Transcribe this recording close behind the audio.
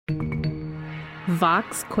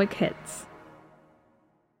Vox Quick Hits.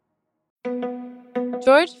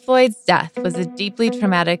 George Floyd's death was a deeply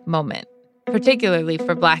traumatic moment, particularly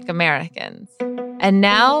for Black Americans. And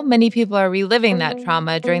now many people are reliving that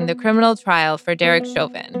trauma during the criminal trial for Derek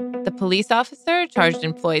Chauvin, the police officer charged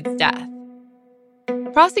in Floyd's death.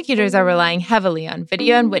 Prosecutors are relying heavily on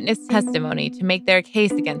video and witness testimony to make their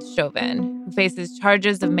case against Chauvin, who faces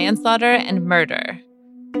charges of manslaughter and murder.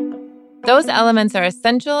 Those elements are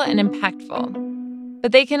essential and impactful,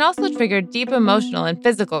 but they can also trigger deep emotional and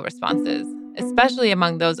physical responses, especially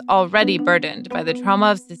among those already burdened by the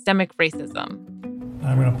trauma of systemic racism.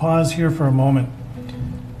 I'm going to pause here for a moment.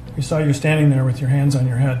 We saw you standing there with your hands on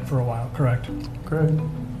your head for a while, correct? Correct.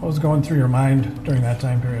 What was going through your mind during that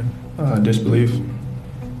time period? Disbelief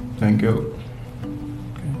and guilt.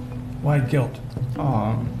 Okay. Why guilt?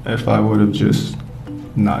 If I would have just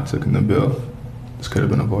not taken the bill, this could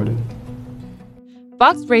have been avoided.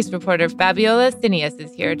 Vox race reporter Fabiola Sinius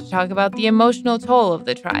is here to talk about the emotional toll of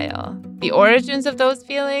the trial, the origins of those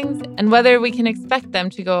feelings, and whether we can expect them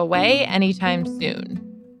to go away anytime soon.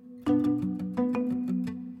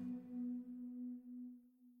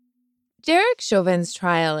 Derek Chauvin's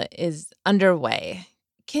trial is underway.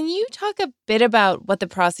 Can you talk a bit about what the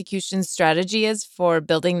prosecution's strategy is for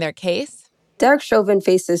building their case? Derek Chauvin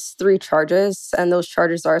faces 3 charges, and those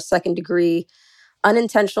charges are second-degree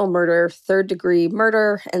unintentional murder, third-degree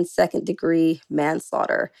murder, and second-degree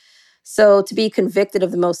manslaughter. So to be convicted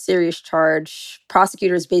of the most serious charge,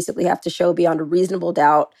 prosecutors basically have to show beyond a reasonable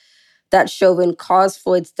doubt that Chauvin caused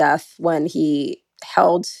Floyd's death when he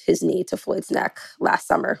held his knee to Floyd's neck last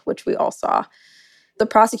summer, which we all saw. The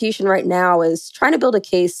prosecution right now is trying to build a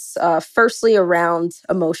case, firstly around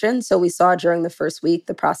emotion. So we saw during the first week,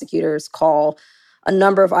 the prosecutors call a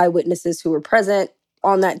number of eyewitnesses who were present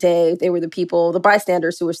on that day. They were the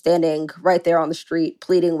bystanders who were standing right there on the street,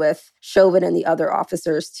 pleading with Chauvin and the other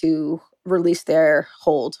officers to release their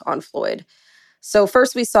hold on Floyd. So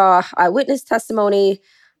first we saw eyewitness testimony.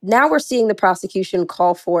 Now we're seeing the prosecution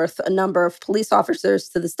call forth a number of police officers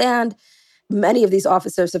to the stand. Many of these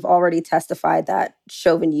officers have already testified that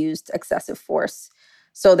Chauvin used excessive force.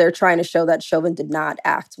 So they're trying to show that Chauvin did not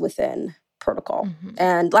act within protocol.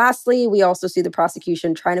 And lastly, we also see the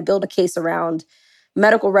prosecution trying to build a case around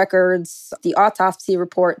medical records, the autopsy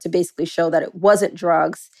report to basically show that it wasn't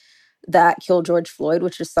drugs that killed George Floyd,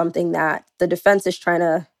 which is something that the defense is trying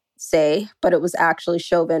to say, but it was actually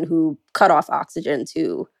Chauvin who cut off oxygen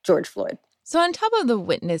to George Floyd. So on top of the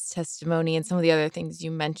witness testimony and some of the other things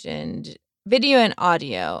you mentioned, video and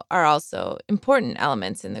audio are also important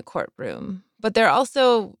elements in the courtroom, but they're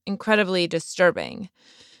also incredibly disturbing.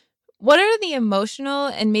 What are the emotional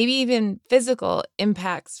and maybe even physical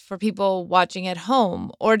impacts for people watching at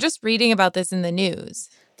home or just reading about this in the news?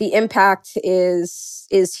 The impact is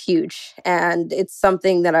huge, and it's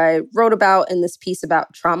something that I wrote about in this piece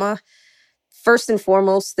about trauma. First and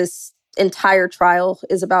foremost, this entire trial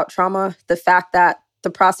is about trauma. The fact that the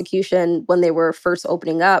prosecution, when they were first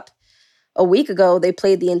opening up a week ago, they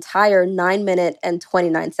played the entire 9-minute and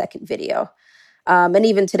 29-second video. And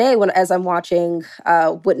even today, as I'm watching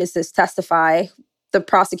witnesses testify, the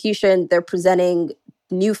prosecution, they're presenting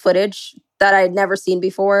new footage that I had never seen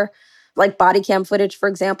before, like body cam footage, for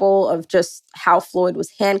example, of just how Floyd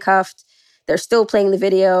was handcuffed. They're still playing the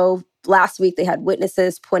video. Last week, they had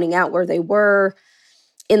witnesses pointing out where they were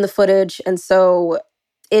in the footage. And so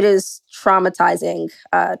it is traumatizing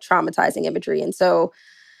imagery. And so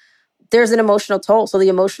there's an emotional toll. So the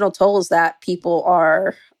emotional toll is that people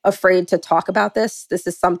are afraid to talk about this. This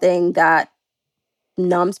is something that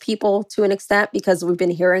numbs people to an extent because we've been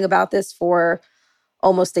hearing about this for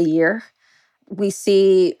almost a year. We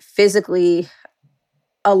see physically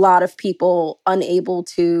a lot of people unable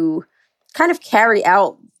to kind of carry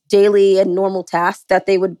out daily and normal tasks that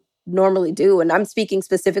they would normally do. And I'm speaking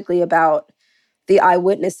specifically about the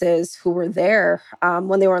eyewitnesses who were there.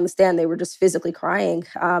 When they were on the stand, they were just physically crying.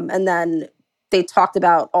 And then they talked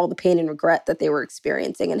about all the pain and regret that they were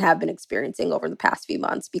experiencing and have been experiencing over the past few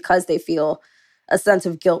months because they feel a sense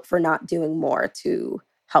of guilt for not doing more to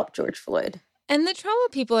help George Floyd. And the trauma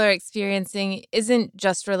people are experiencing isn't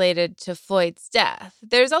just related to Floyd's death.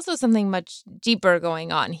 There's also something much deeper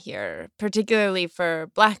going on here, particularly for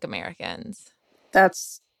Black Americans.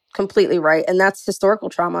 That's completely right. And that's historical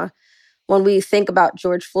trauma. When we think about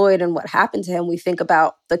George Floyd and what happened to him, we think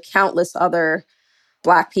about the countless other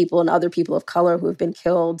Black people and other people of color who have been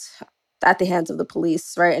killed at the hands of the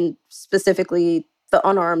police, right? And specifically the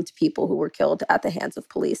unarmed people who were killed at the hands of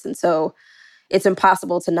police. And so it's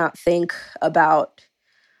impossible to not think about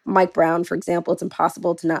Mike Brown, for example, it's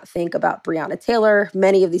impossible to not think about Breonna Taylor,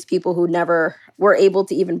 many of these people who never were able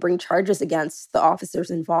to even bring charges against the officers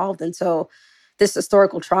involved. And so this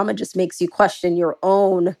historical trauma just makes you question your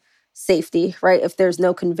own safety, right? If there's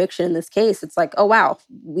no conviction in this case, it's like, oh, wow,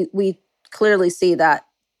 we clearly see that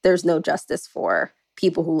there's no justice for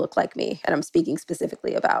people who look like me. And I'm speaking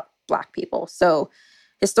specifically about Black people. So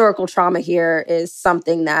historical trauma here is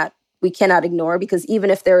something that we cannot ignore, because even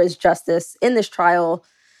if there is justice in this trial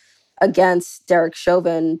against Derek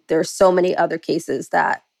Chauvin, there's so many other cases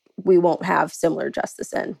that we won't have similar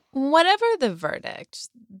justice in. Whatever the verdict,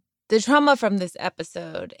 the trauma from this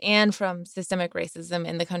episode and from systemic racism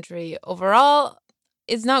in the country overall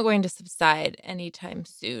is not going to subside anytime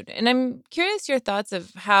soon. And I'm curious your thoughts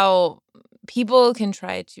of how people can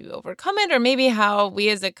try to overcome it, or maybe how we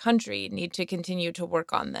as a country need to continue to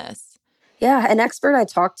work on this. Yeah, an expert I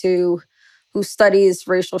talked to who studies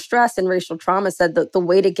racial stress and racial trauma said that the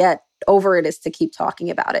way to get over it is to keep talking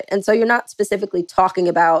about it. And so you're not specifically talking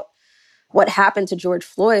about what happened to George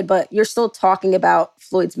Floyd, but you're still talking about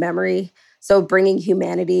Floyd's memory. So bringing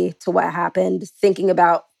humanity to what happened, thinking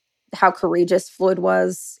about how courageous Floyd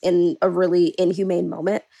was in a really inhumane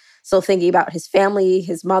moment. So thinking about his family,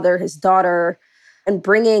 his mother, his daughter, and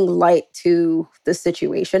bringing light to the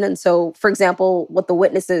situation. And so, for example, what the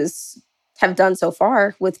witnesses have done so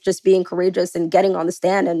far with just being courageous and getting on the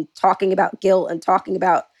stand and talking about guilt and talking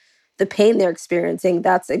about the pain they're experiencing,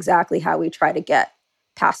 that's exactly how we try to get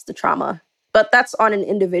past the trauma. But that's on an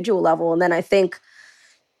individual level. And then I think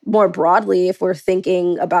more broadly, if we're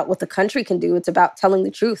thinking about what the country can do, it's about telling the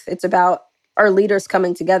truth. It's about our leaders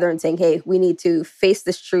coming together and saying, hey, we need to face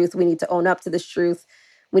this truth. We need to own up to this truth.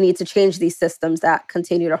 We need to change these systems that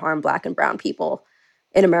continue to harm Black and brown people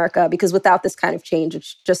in America, because without this kind of change,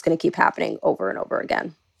 it's just going to keep happening over and over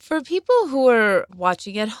again. For people who are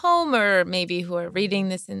watching at home, or maybe who are reading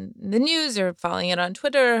this in the news or following it on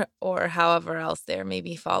Twitter or however else they're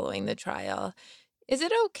maybe following the trial, is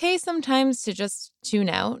it okay sometimes to just tune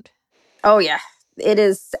out? Oh, yeah. It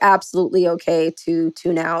is absolutely okay to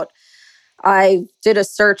tune out. I did a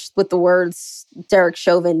search with the words Derek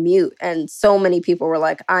Chauvin mute, and so many people were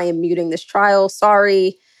like, I am muting this trial.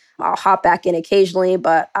 Sorry. I'll hop back in occasionally,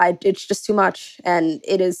 but it's just too much. And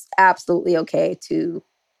it is absolutely okay to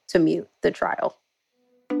mute the trial.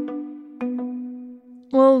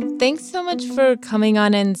 Well, thanks so much for coming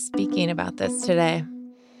on and speaking about this today.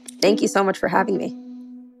 Thank you so much for having me.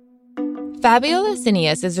 Fabiola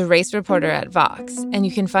Cineas is a race reporter at Vox, and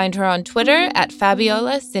you can find her on Twitter at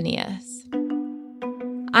Fabiola Cineas.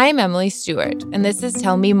 I'm Emily Stewart, and this is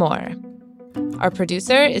Tell Me More. Our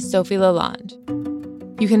producer is Sophie Lalonde.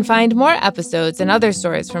 You can find more episodes and other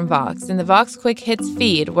stories from Vox in the Vox Quick Hits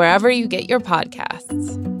feed wherever you get your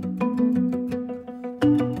podcasts.